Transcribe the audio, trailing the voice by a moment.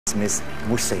Miss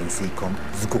mux se jinsikom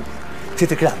żgur.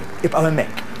 Ftit ikram, ibqgħu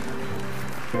hemmhekk.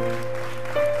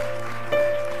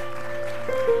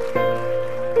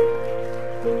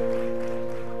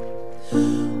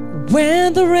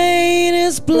 When the rain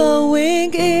is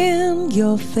blowing in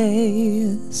your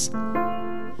face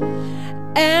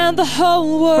and the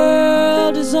whole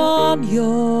world is on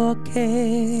your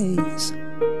case,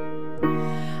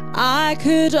 I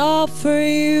could offer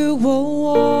you a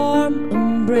warm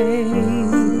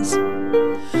embrace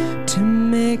to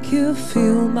make you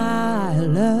feel my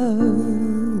love.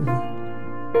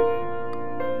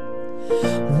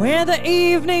 Where the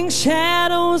evening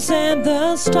shadows and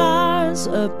the stars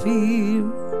appear,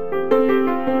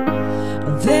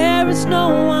 there is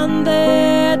no one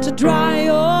there to dry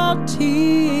your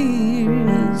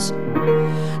tears.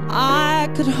 I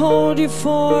could hold you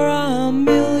for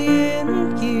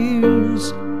 1,000,000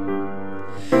 years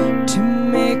to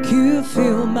make you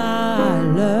feel my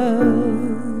love.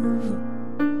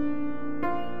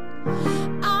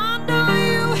 I know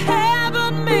you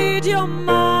haven't made your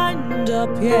mind up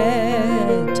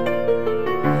yet,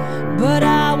 but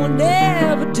I will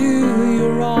never do you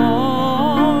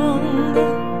wrong.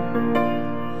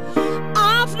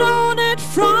 I've known it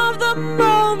from the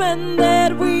moment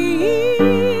that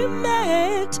we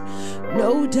met.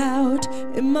 No doubt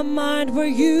in my mind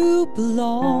where you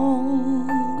belong.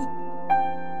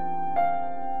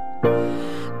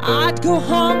 I'd go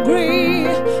hungry,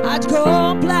 I'd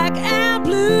go black and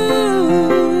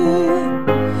blue,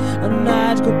 and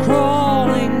I'd go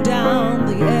crawling down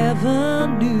the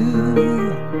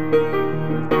avenue.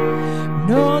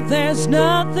 No, there's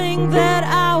nothing that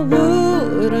I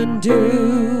wouldn't do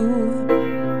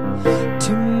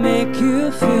to make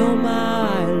you feel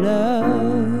my love.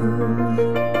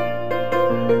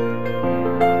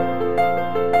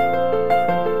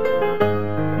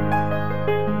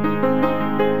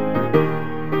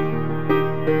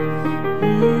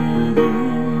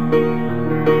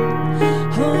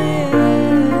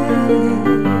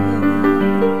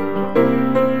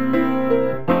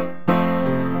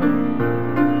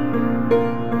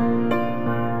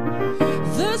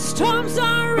 Storms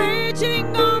are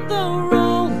raging on the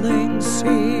rolling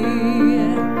sea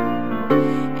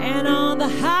and on the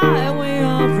highway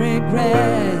of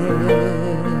regrets.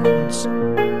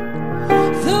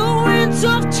 The winds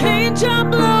of change are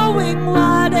blowing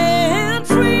wide and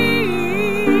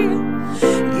free.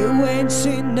 You ain't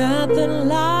seen nothing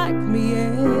like me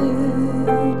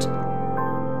yet.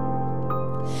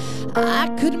 I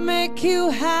could make you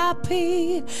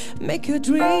happy, make your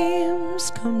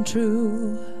dreams come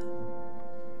true.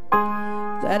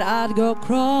 That I'd go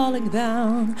crawling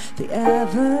down the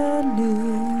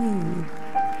avenue.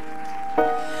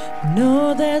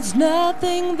 No, there's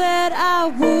nothing that I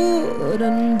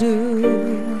wouldn't do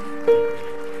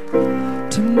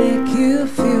to make you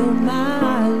feel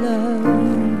my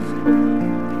love,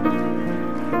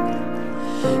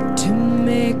 to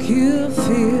make you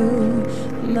feel